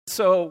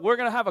So we're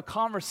going to have a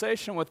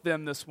conversation with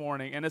them this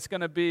morning, and it's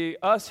going to be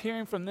us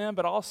hearing from them,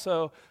 but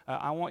also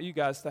I want you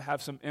guys to have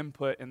some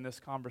input in this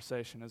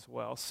conversation as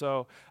well.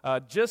 So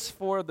just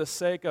for the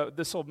sake of,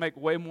 this will make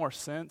way more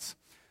sense.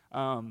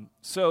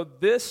 So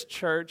this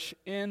church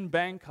in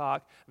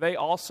Bangkok, they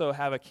also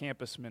have a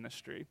campus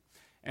ministry,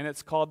 and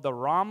it's called the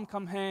Ram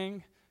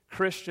Kamhang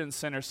Christian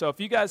Center. So if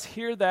you guys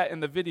hear that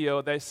in the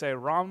video, they say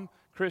Ram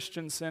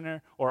Christian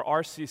Center or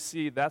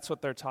RCC, that's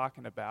what they're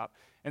talking about.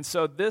 And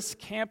so this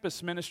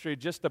campus ministry,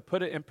 just to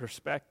put it in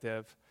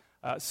perspective,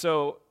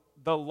 so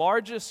the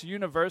largest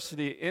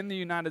university in the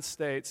United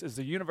States is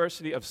the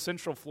University of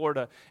Central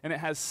Florida, and it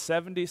has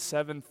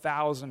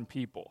 77,000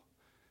 people.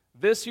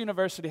 This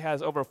university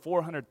has over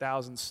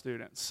 400,000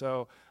 students.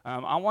 So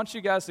I want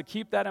you guys to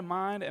keep that in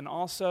mind, and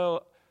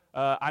also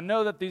I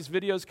know that these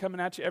videos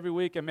coming at you every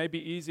week, it may be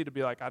easy to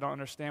be like, I don't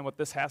understand what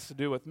this has to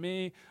do with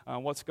me,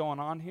 what's going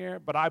on here.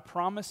 But I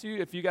promise you,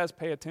 if you guys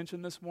pay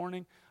attention this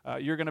morning,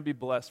 you're going to be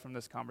blessed from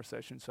this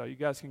conversation. So you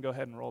guys can go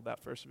ahead and roll that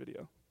first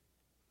video.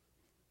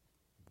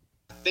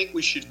 I think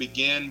we should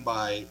begin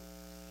by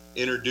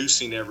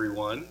introducing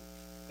everyone.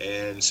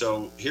 And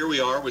so here we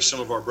are with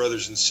some of our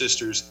brothers and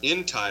sisters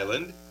in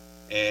Thailand.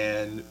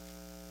 And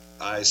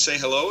I say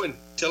hello and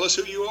tell us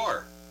who you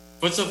are.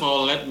 First of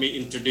all, let me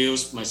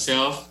introduce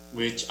myself,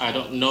 which I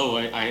don't know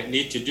I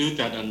need to do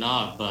that or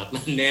not, but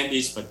my name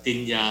is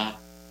Patinya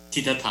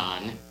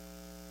Tithathan.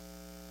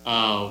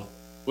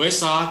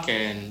 Wesak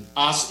and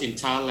us in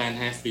Thailand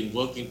have been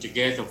working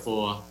together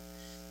for,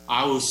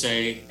 I would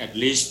say, at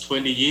least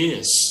 20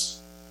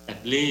 years,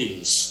 at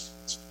least.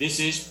 This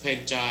is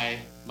Penchai,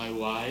 my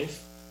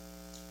wife.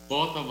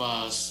 Both of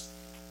us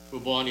were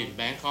born in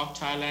Bangkok,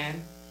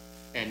 Thailand.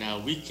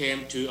 And we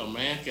came to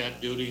America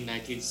during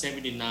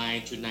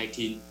 1979 to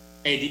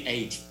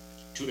 1988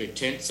 to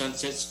attend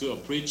Sunset School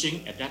of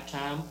Preaching at that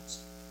time.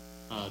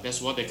 That's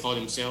what they call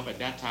themselves at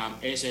that time,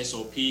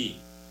 SSOP.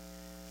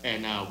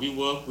 And we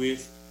work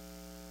with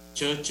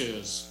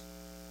churches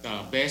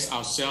based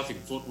ourselves in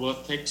Fort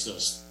Worth,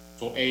 Texas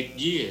for 8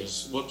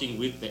 years, working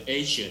with the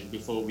Asian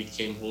before we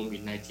came home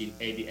in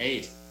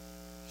 1988.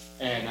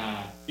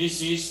 And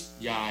this is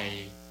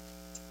Yai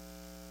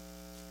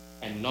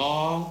and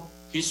Nong,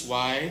 his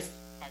wife.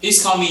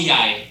 Please call me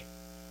Yai,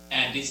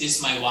 and this is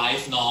my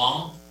wife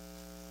Nong.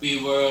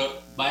 We were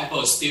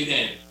Bible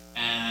student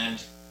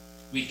and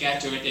we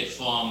graduated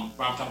from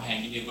Ram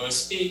Kamhang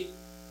University.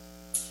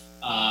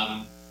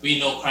 We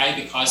know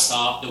Christ because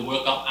of the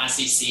work of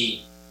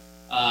RCC.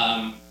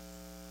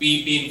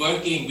 We've been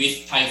working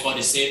with Thai for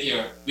the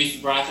Savior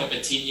with Brother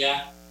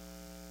Patinya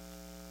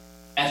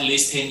at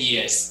least 10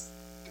 years.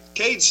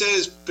 Cade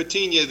says,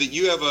 Patinya, that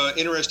you have an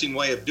interesting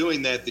way of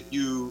doing that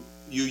you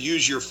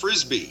use your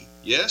Frisbee,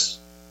 yes?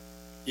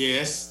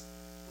 Yes.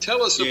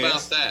 Tell us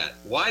about that.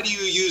 Why do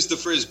you use the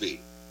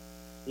Frisbee?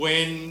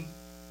 When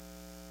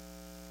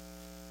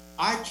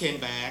I came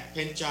back,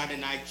 Penchai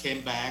and I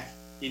came back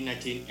in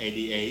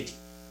 1988.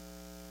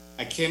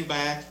 I came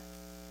back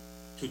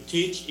to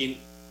teach in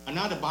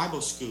another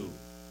Bible school.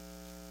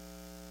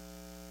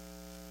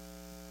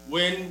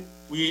 When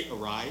we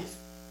arrived,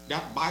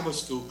 that Bible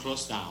school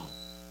closed down.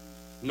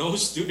 No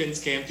students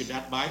came to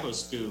that Bible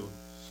school.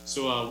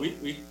 So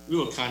we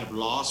were kind of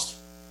lost,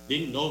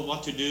 didn't know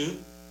what to do.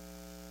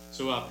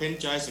 So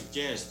Penchai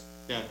suggests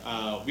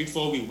that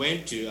before we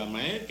went to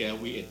America,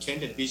 we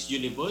attended this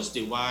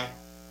university. Why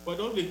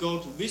don't we go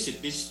to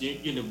visit this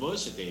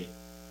university?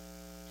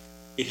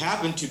 It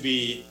happened to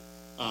be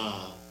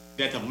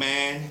that a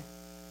man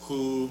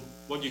who,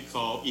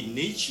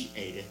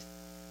 initiated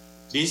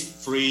this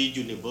free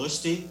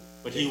university,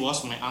 but he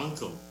was my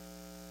uncle.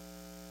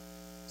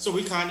 So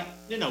we kind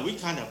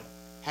of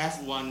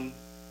have one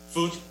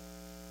foot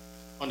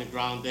on the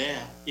ground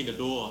there in the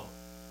door.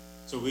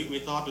 So we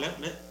thought,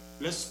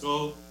 let's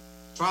go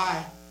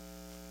try.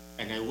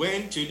 And I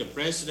went to the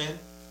president,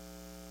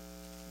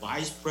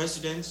 vice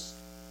presidents,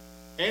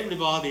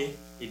 everybody.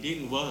 It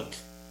didn't work.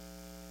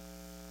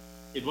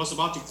 I was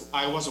about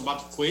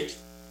to quit.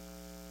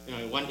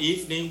 One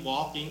evening,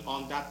 walking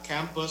on that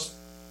campus,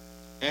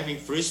 having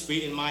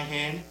Frisbee in my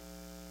hand,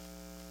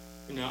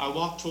 I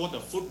walked toward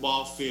the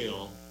football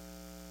field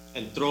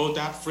and throw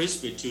that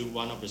Frisbee to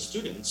one of the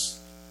students.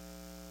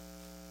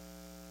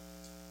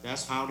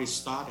 That's how it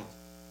started.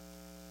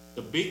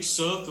 The big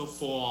circle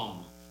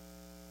formed,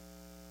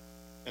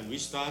 and we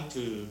start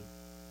to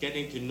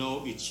getting to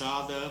know each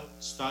other,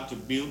 start to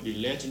build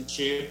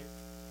relationship,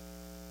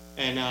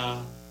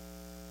 and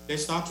they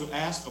start to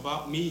ask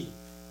about me.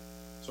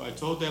 So I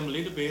told them a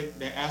little bit.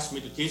 They asked me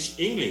to teach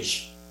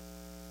English.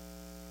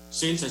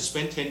 Since I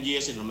spent 10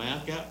 years in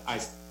America,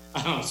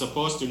 I'm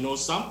supposed to know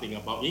something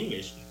about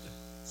English.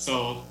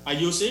 So I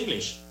use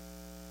English.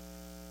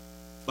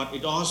 But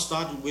it all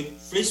started with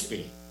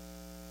Frisbee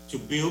to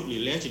build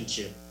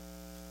relationship.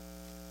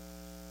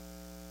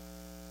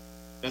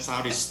 That's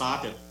how it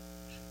started.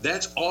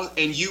 That's all.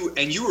 And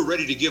you were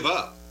ready to give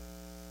up.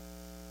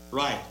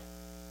 Right.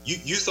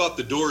 You thought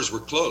the doors were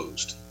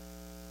closed.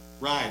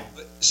 Right.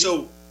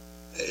 So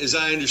as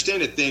I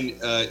understand it, then,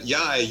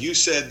 Yai, you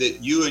said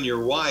that you and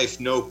your wife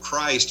know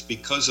Christ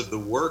because of the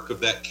work of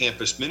that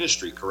campus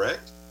ministry,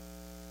 correct?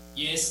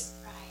 Yes.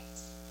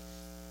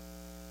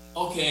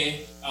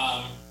 Okay.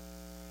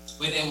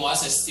 When I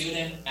was a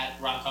student at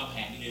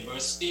Ramkhamhaeng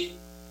University,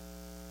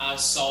 I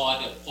saw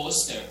the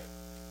poster.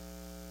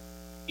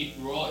 It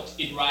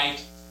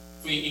write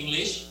free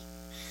English.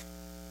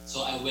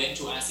 So I went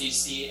to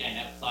RCC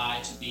and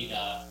applied to be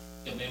the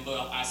member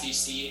of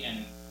RCC,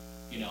 and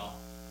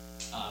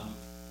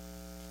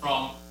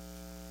from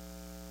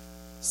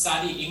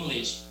study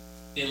English,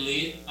 he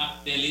lead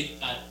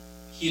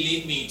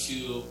me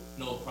to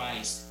know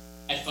Christ.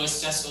 At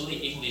first, just only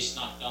English,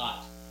 not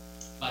God.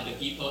 But the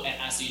people at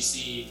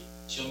RCC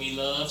show me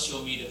love,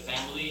 show me the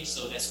family,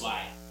 so that's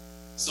why.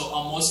 So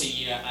almost a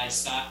year, I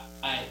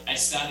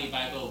study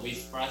Bible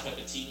with Brother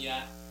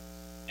Patinya,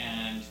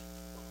 and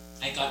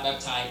I got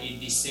baptized in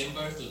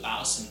December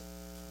 2000.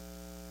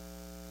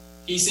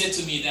 He said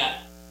to me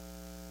that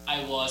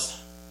I was,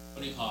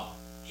 hot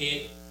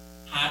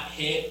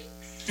head,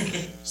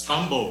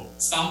 Stumble.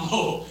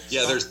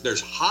 Yeah,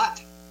 there's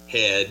hot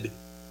head,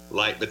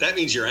 but that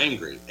means you're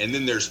angry. And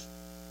then there's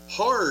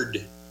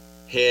hard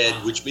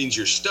head, which means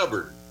you're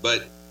stubborn.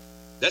 But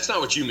that's not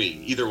what you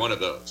mean, either one of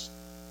those.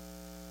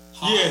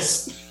 Hard.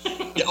 Yes.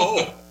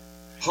 Yeah,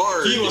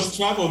 hard. He was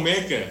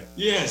troublemaker.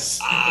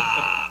 Yes.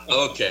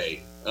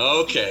 Okay.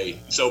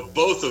 So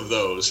both of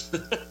those.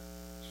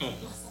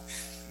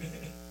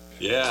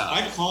 Yeah.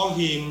 I call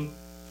him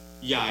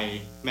Yai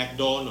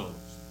McDonald.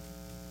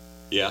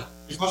 Yeah.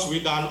 Because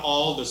we done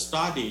all the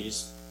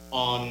studies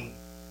on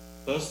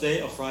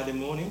Thursday or Friday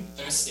morning?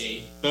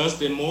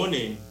 Thursday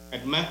morning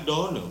at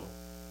McDonald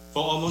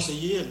for almost a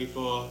year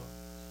before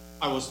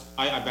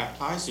I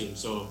baptized him.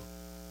 So,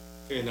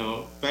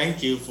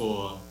 thank you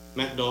for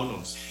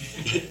McDonald's.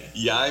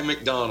 Yai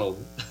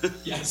McDonald.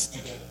 Yes.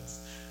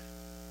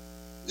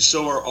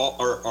 So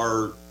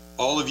are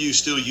all of you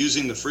still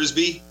using the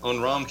Frisbee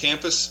on Ram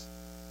campus?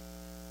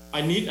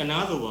 I need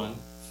another one.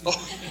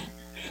 Oh,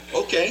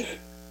 okay.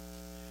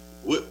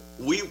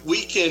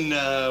 We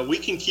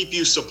can keep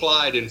you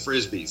supplied in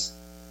Frisbees.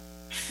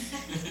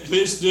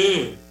 Please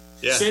do.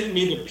 Yeah. Send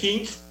me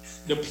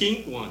the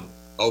pink one.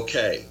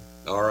 Okay.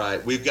 All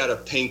right. We've got a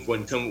pink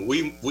one.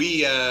 We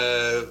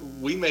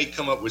may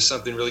come up with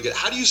something really good.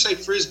 How do you say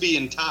Frisbee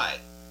in Thai?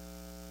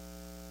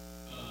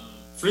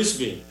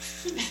 Frisbee.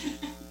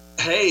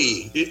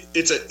 Hey,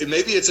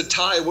 maybe it's a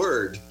Thai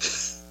word.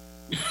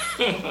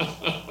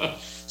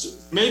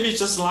 Maybe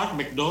just like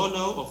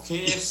McDonald's or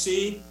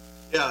KFC.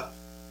 Yeah.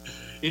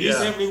 It is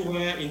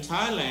everywhere in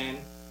Thailand.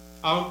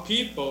 Our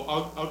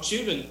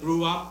children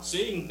grew up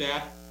seeing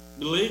that,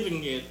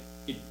 believing it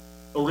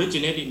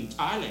originated in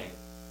Thailand.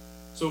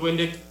 So when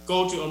they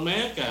go to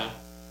America,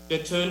 they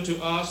turn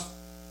to us,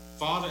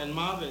 father and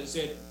mother, and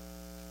said,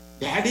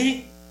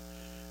 "Daddy,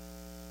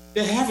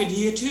 they have it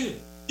here too."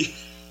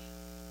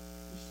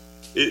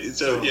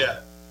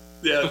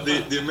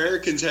 The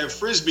Americans have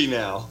Frisbee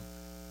now.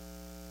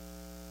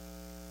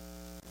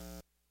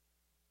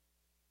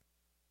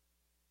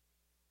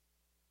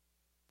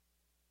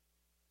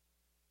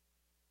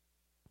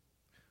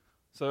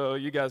 So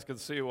you guys can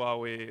see why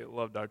we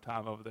loved our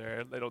time over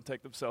there. They don't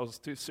take themselves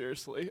too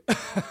seriously.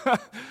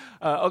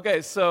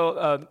 Okay,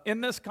 so in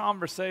this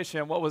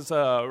conversation, what was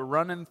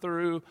running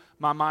through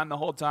my mind the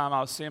whole time, I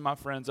was seeing my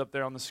friends up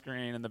there on the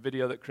screen, and the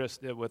video that Chris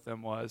did with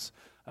them was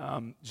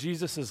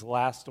Jesus'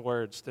 last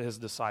words to his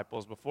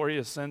disciples before he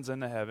ascends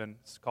into heaven.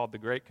 It's called the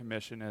Great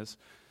Commission. Is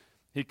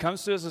he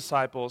comes to his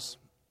disciples,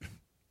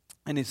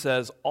 and he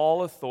says,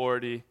 "All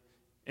authority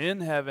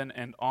in heaven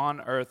and on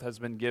earth has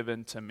been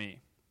given to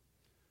me."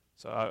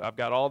 So I've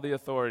got all the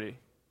authority.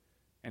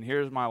 And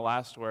here's my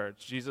last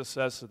words. Jesus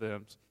says to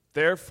them,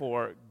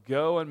 "Therefore,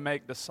 go and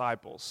make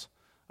disciples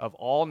of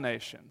all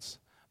nations,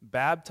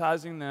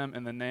 baptizing them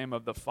in the name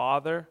of the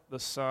Father, the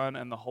Son,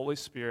 and the Holy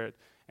Spirit,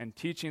 and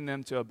teaching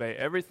them to obey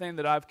everything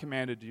that I've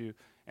commanded you.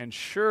 And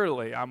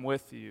surely I'm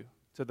with you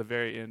to the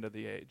very end of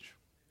the age."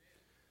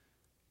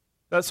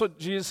 That's what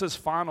Jesus'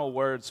 final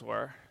words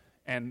were.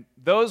 And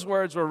those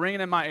words were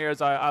ringing in my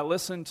ears. I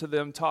listened to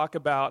them talk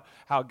about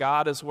how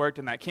God has worked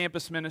in that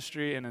campus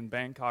ministry and in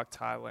Bangkok,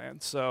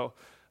 Thailand. So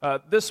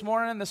this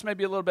morning, this may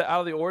be a little bit out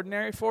of the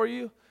ordinary for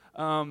you.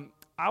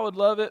 I would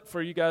love it for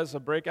you guys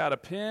to break out a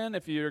pen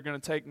if you're going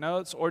to take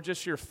notes, or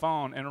just your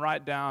phone and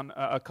write down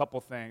a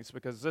couple things,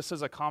 because this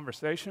is a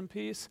conversation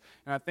piece,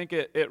 and I think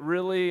it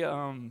really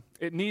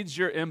it needs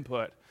your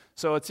input.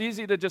 So it's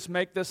easy to just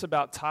make this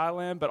about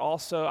Thailand, but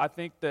also I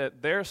think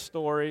that their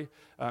story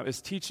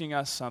is teaching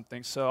us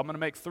something. So I'm going to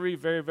make 3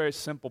 very, very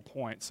simple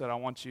points that I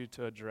want you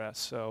to address.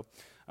 So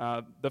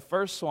the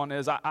first one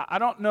is, I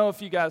don't know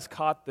if you guys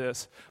caught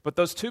this, but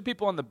those 2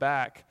 people in the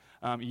back,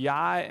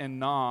 Yai and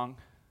Nong,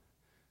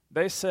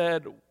 they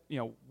said,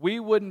 we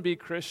wouldn't be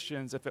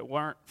Christians if it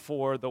weren't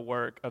for the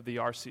work of the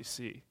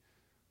RCC.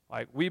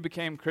 Like, we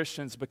became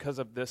Christians because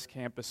of this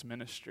campus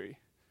ministry.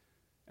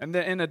 And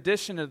then in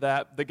addition to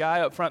that, the guy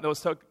up front that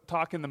was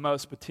talking the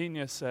most,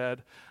 Patinya,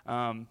 said,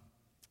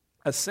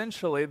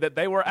 essentially that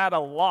they were at a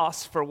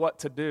loss for what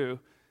to do.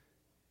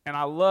 And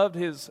I loved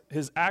his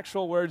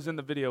actual words in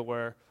the video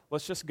were,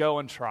 let's just go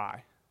and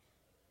try.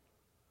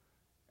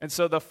 And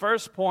so the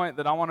first point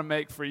that I want to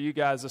make for you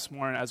guys this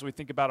morning as we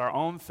think about our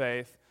own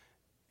faith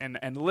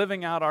and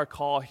living out our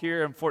call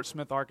here in Fort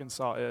Smith,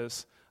 Arkansas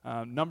is,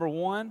 number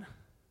one,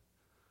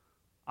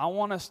 I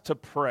want us to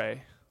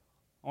pray.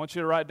 I want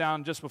you to write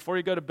down just before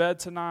you go to bed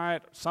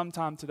tonight,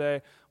 sometime today,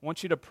 I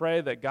want you to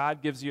pray that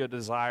God gives you a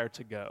desire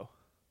to go.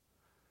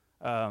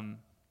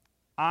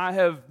 I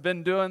have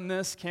been doing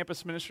this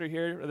campus ministry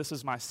here. This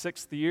is my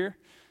 6th year.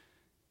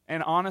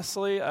 And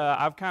honestly,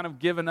 I've kind of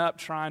given up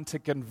trying to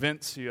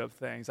convince you of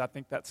things. I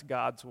think that's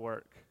God's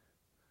work.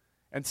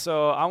 And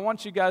so I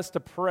want you guys to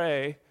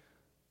pray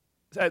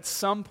at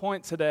some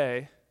point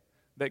today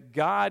that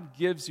God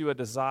gives you a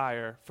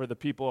desire for the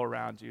people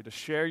around you to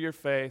share your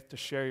faith, to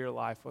share your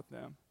life with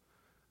them.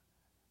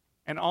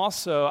 And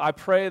also, I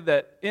pray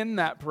that in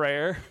that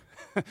prayer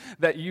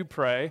that you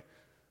pray,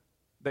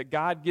 that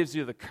God gives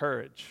you the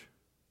courage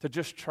to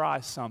just try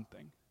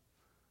something.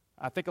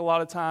 I think a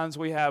lot of times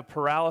we have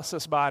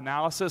paralysis by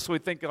analysis. We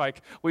think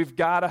like we've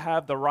got to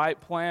have the right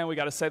plan. We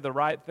got to say the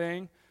right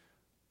thing.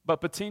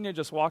 But Patinia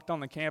just walked on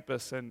the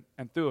campus and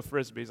threw a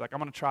Frisbee. He's like, I'm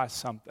going to try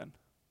something.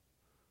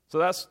 So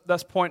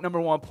that's point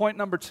number one. Point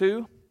number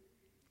two,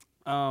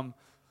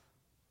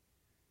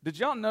 did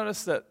y'all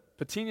notice that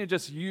Patinia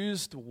just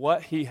used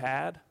what he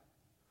had?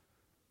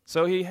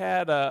 So he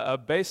had a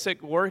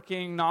basic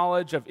working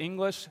knowledge of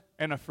English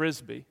and a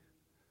Frisbee.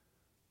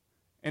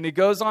 And he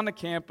goes on the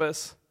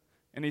campus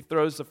and he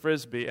throws the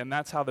Frisbee, and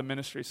that's how the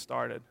ministry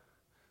started.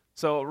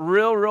 So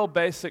real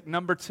basic.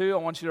 Number two, I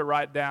want you to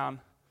write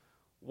down,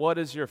 what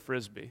is your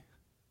Frisbee?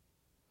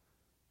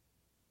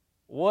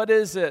 What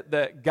is it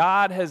that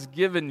God has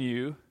given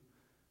you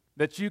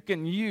that you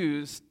can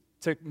use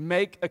to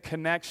make a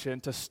connection,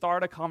 to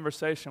start a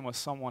conversation with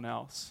someone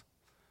else?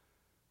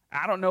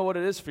 I don't know what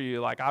it is for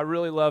you. Like, I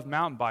really love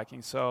mountain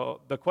biking.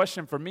 So the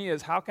question for me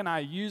is, how can I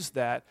use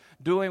that,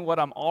 doing what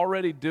I'm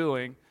already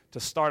doing, to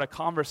start a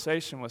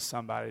conversation with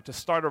somebody, to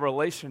start a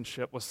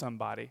relationship with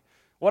somebody?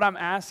 What I'm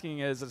asking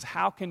is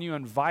how can you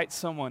invite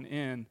someone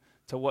in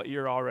to what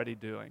you're already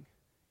doing?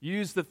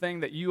 Use the thing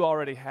that you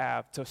already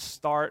have to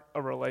start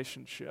a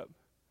relationship.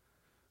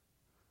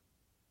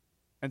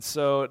 And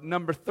so,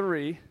 number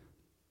three,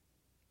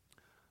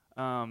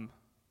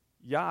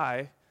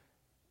 Yai,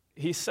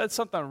 he said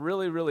something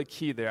really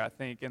key there, I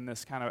think, in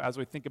this kind of, as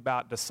we think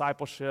about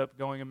discipleship,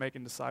 going and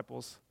making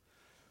disciples.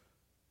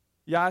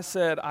 Yai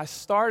said, I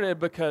started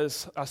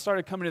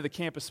coming to the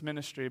campus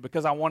ministry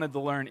because I wanted to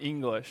learn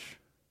English.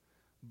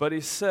 But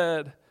he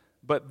said,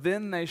 but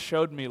then they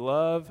showed me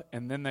love,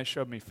 and then they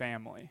showed me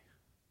family.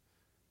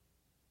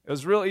 It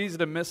was real easy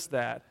to miss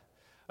that.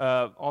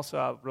 Also,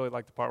 I really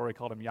like the part where he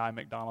called him Yai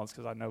McDonald's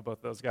because I know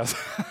both those guys.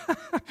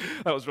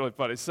 That was really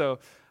funny. So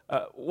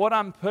what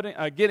I'm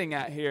getting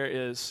at here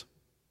is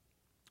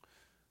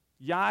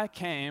Yai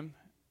came,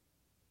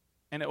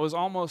 and it was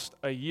almost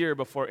a year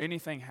before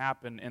anything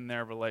happened in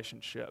their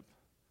relationship.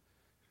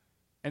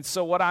 And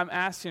so what I'm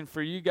asking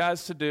for you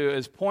guys to do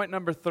is point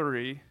number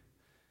three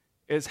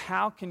is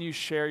how can you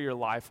share your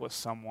life with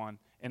someone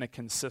in a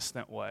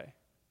consistent way?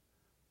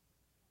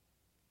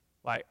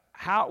 Like,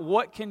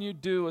 what can you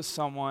do with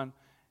someone,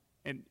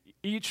 and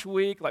each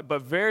week,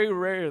 but very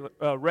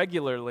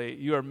regularly,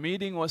 you are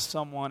meeting with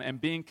someone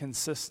and being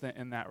consistent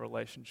in that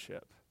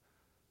relationship?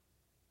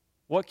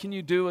 What can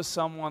you do with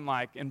someone,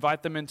 like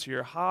invite them into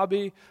your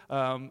hobby?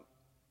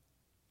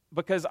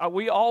 Because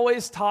we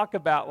always talk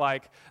about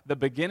like the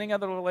beginning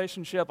of the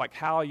relationship, like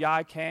how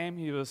Yai came.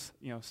 He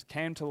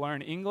came to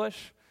learn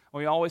English.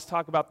 We always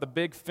talk about the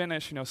big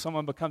finish,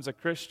 someone becomes a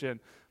Christian.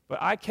 But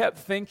I kept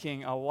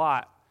thinking a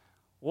lot,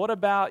 what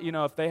about,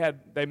 if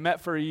they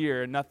met for a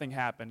year and nothing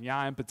happened,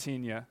 Yai and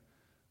Patinia?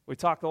 We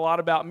talked a lot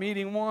about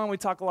meeting one. We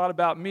talk a lot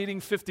about meeting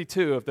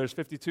 52 if there's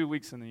 52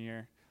 weeks in the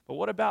year. But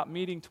what about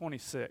meeting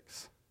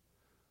 26?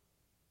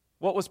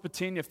 What was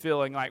Patinia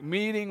feeling like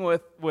meeting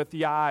with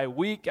Yai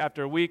week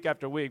after week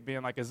after week,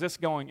 being like, is this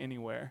going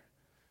anywhere?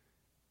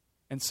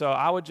 And so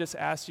I would just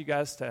ask you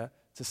guys to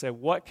say,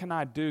 what can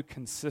I do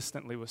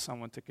consistently with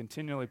someone to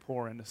continually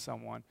pour into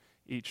someone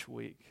each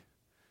week?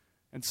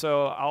 And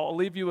so I'll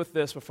leave you with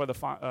this before the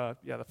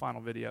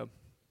final video.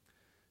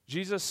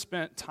 Jesus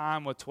spent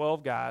time with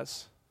 12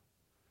 guys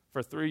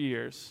for 3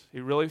 years. He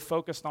really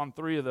focused on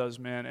 3 of those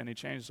men, and he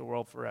changed the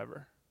world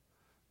forever.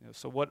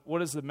 So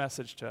what is the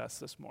message to us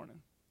this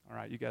morning? All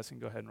right, you guys can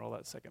go ahead and roll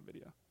that second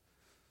video.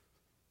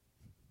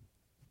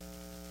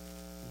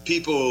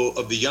 People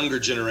of the younger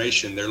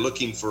generation, they're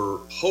looking for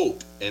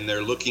hope and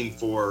they're looking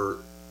for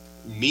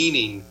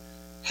meaning.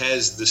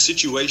 Has the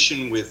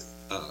situation with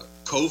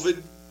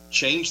COVID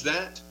changed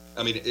that?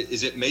 I mean,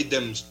 has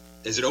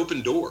it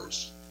opened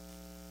doors?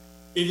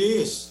 It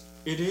is.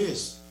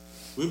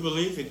 We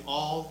believe in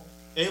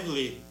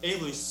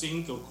every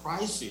single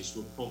crisis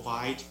will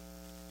provide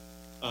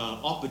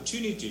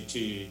opportunity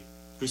to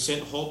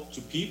present hope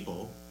to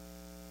people.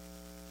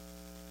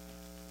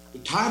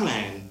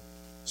 Thailand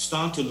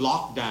started to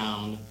lock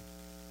down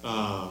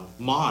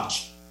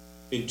March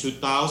in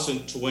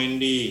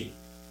 2020.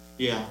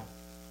 Yeah,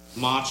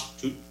 March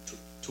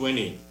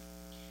 20.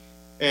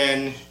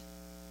 And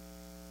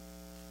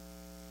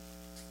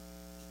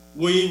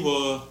we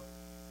were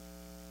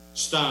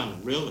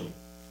stunned, really.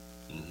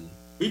 Mm-hmm.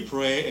 We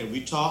pray and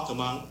we talk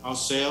among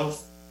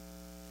ourselves.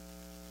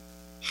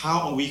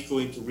 How are we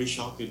going to reach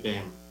out to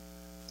them?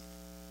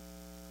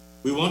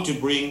 We want to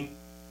bring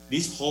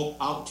this hope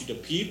out to the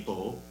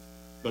people,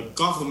 but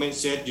government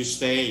said you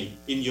stay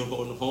in your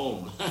own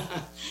home.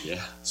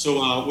 Yeah.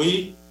 So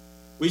we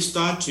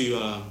start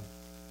to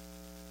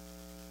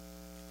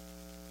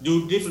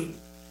do different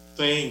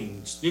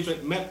things,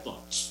 different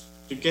methods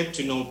to get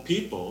to know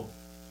people,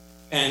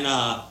 and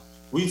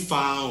we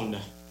found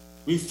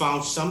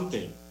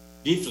something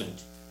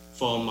different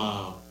from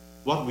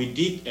what we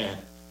did at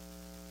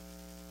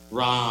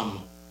RAM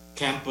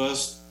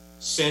Campus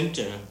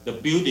Center, the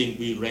building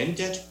we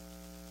rented.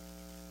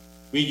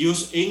 We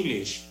use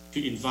English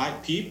to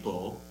invite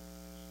people,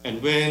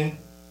 and when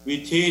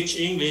we teach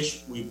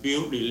English, we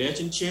build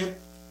relationship,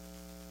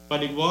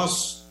 but it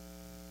was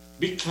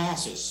big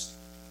classes.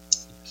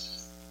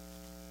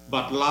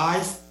 But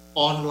live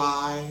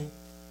online,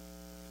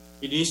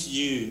 it is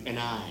you and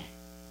I.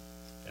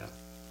 Yeah.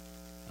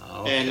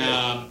 Okay.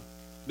 And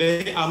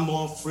they are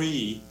more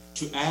free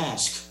to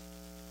ask.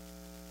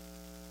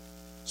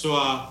 So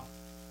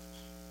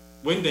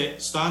when they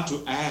start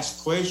to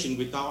ask questions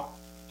without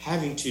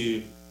having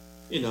to,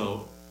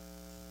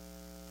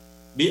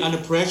 be under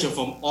pressure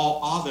from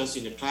all others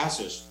in the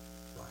classes,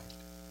 Right.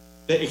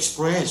 they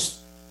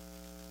express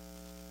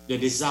the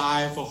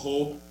desire for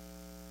hope.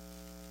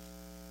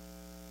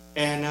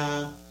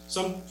 And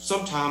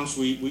sometimes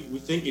we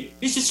think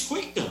this is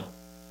quicker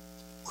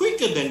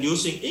than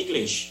using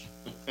English.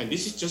 And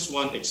this is just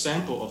one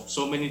example of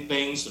so many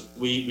things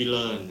we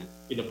learned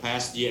in the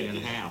past year and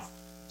a half.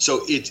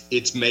 So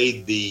it's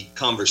made the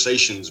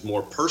conversations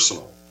more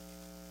personal.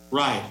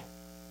 Right.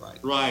 Right.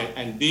 Right.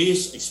 And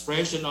this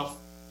expression of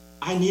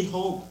I need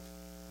hope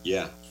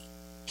Yeah.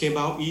 came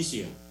out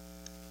easier.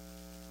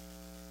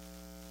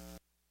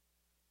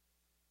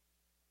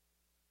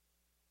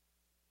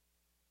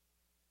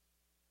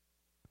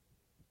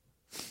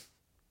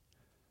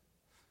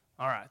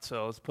 All right,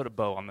 so let's put a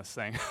bow on this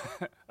thing.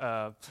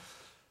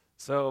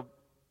 So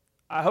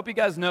I hope you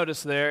guys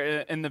noticed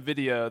there in the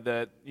video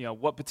that,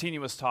 what Patini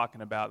was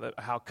talking about, that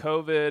how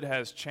COVID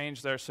has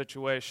changed their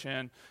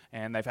situation,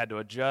 and they've had to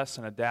adjust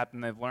and adapt,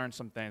 and they've learned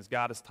some things.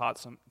 God has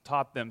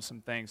taught them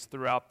some things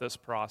throughout this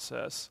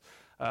process.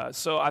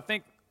 So I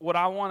think what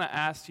I want to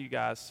ask you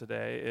guys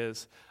today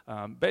is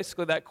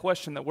basically that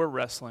question that we're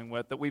wrestling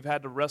with, that we've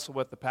had to wrestle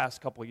with the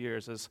past couple of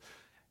years, is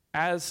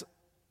as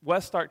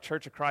West Ark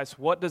Church of Christ,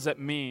 what does it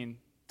mean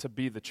to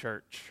be the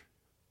church?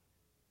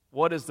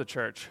 What is the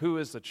church? Who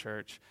is the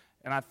church?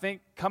 And I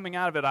think coming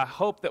out of it, I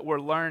hope that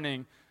we're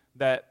learning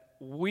that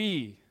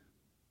we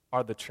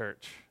are the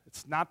church.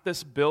 It's not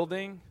this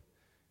building.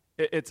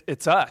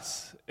 It's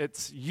us.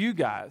 It's you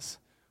guys.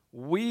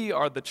 We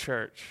are the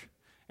church.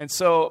 And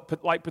so,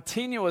 like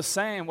Patinia was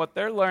saying, what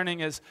they're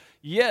learning is,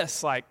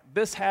 yes, like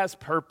this has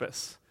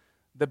purpose.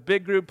 The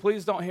big group,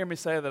 please don't hear me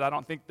say that I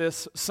don't think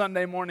this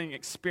Sunday morning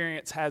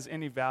experience has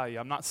any value.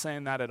 I'm not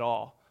saying that at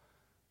all.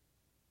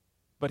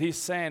 But he's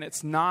saying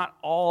it's not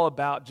all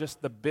about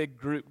just the big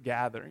group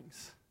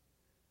gatherings.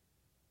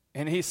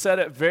 And he said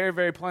it very,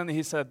 very plainly.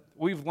 He said,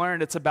 we've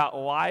learned it's about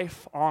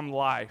life on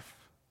life.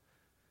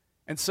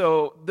 And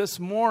so this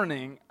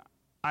morning,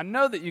 I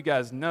know that you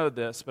guys know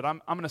this, but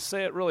I'm going to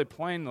say it really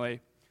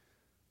plainly.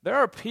 There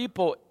are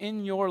people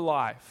in your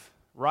life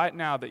right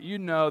now that you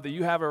know that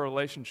you have a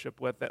relationship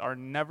with that are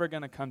never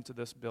going to come to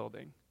this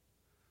building.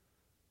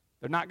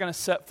 They're not going to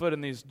set foot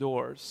in these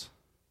doors.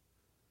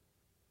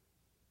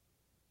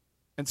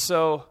 And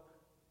so,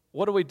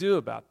 what do we do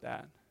about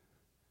that?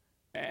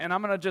 And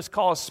I'm going to just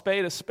call a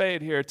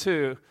spade here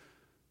too.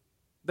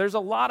 There's a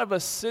lot of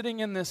us sitting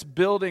in this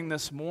building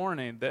this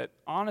morning that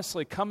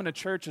honestly coming to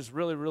church is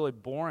really, really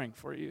boring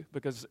for you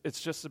because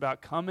it's just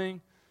about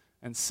coming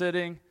and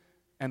sitting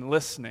and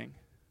listening.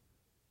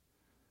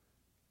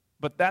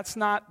 But that's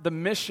not the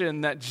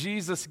mission that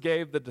Jesus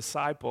gave the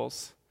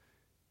disciples.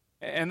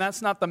 And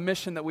that's not the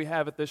mission that we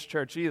have at this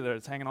church either.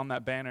 It's hanging on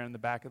that banner in the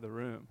back of the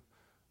room.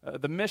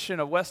 The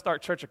mission of West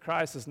Ark Church of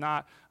Christ is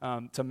not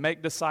to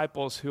make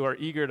disciples who are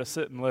eager to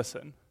sit and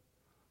listen.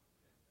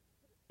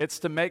 It's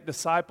to make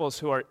disciples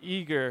who are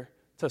eager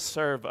to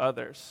serve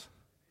others.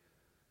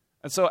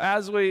 And so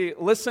as we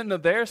listen to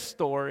their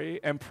story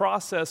and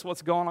process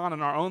what's going on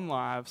in our own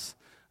lives,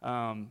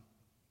 I'm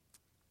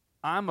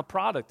a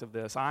product of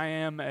this. I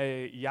am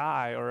a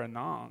Yai or a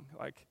Nong.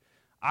 Like,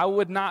 I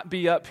would not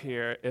be up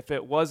here if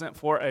it wasn't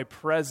for a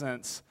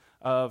presence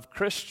of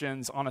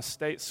Christians on a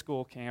state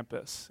school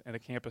campus and a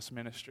campus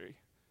ministry.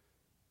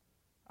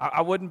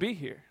 I wouldn't be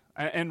here.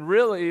 And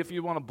really, if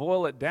you want to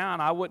boil it down,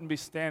 I wouldn't be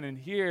standing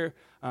here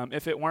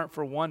if it weren't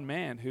for one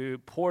man who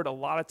poured a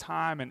lot of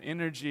time and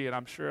energy, and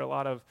I'm sure a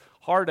lot of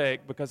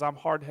heartache because I'm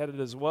hard-headed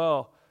as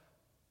well.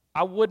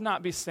 I would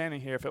not be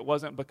standing here if it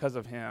wasn't because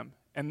of him.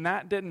 And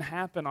that didn't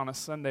happen on a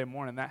Sunday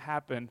morning. That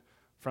happened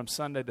from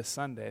Sunday to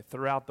Sunday,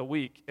 throughout the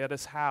week, at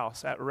his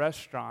house, at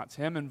restaurants,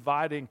 him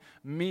inviting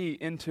me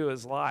into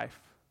his life.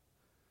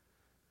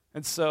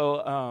 And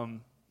so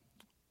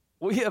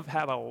we have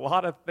had a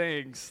lot of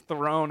things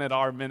thrown at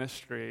our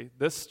ministry,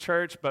 this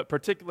church, but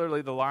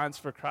particularly the Lions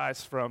for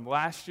Christ, from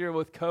last year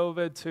with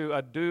COVID to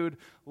a dude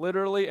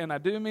literally, and I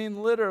do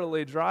mean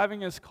literally,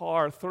 driving his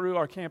car through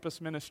our campus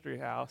ministry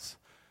house.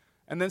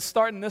 And then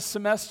starting this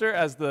semester,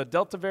 as the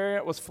Delta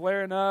variant was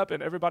flaring up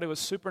and everybody was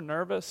super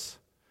nervous,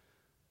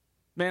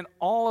 man,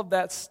 all of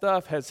that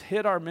stuff has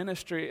hit our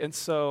ministry. And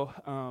so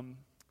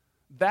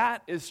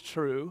that is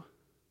true.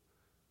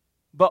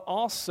 But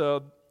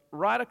also,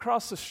 right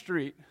across the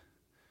street,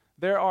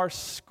 there are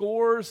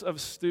scores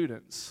of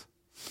students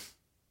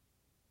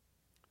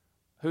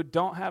who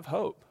don't have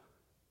hope,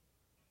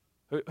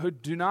 who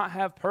do not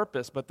have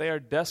purpose, but they are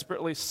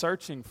desperately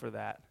searching for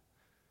that.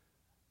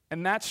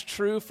 And that's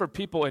true for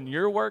people in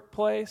your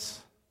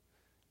workplace,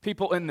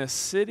 people in this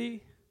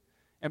city,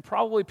 and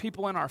probably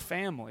people in our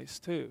families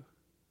too.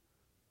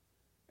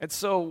 And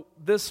so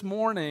this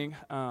morning,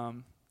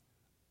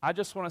 I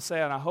just want to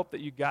say, and I hope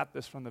that you got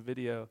this from the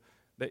video,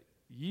 that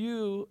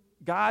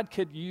God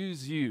could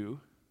use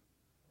you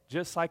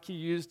just like he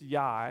used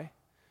Yai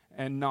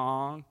and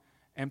Nong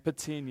and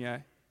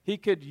Patinia. He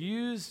could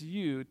use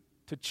you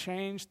to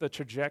change the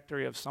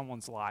trajectory of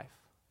someone's life.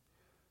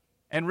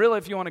 And really,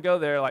 if you want to go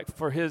there, like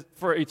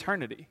for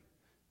eternity.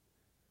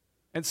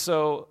 And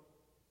so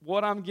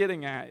what I'm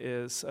getting at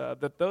is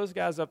that those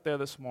guys up there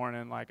this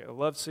morning, like, I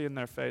love seeing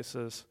their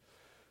faces.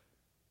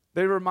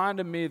 They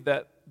reminded me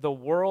that the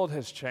world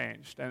has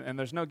changed, and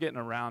there's no getting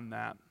around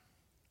that.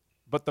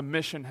 But the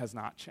mission has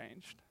not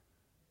changed.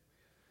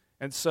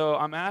 And so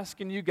I'm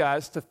asking you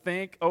guys to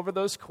think over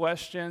those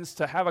questions,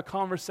 to have a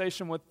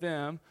conversation with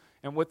them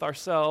and with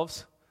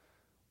ourselves.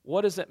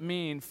 What does it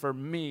mean for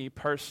me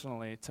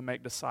personally to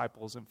make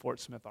disciples in Fort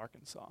Smith,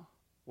 Arkansas?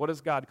 What is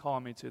God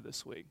calling me to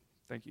this week?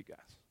 Thank you,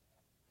 guys.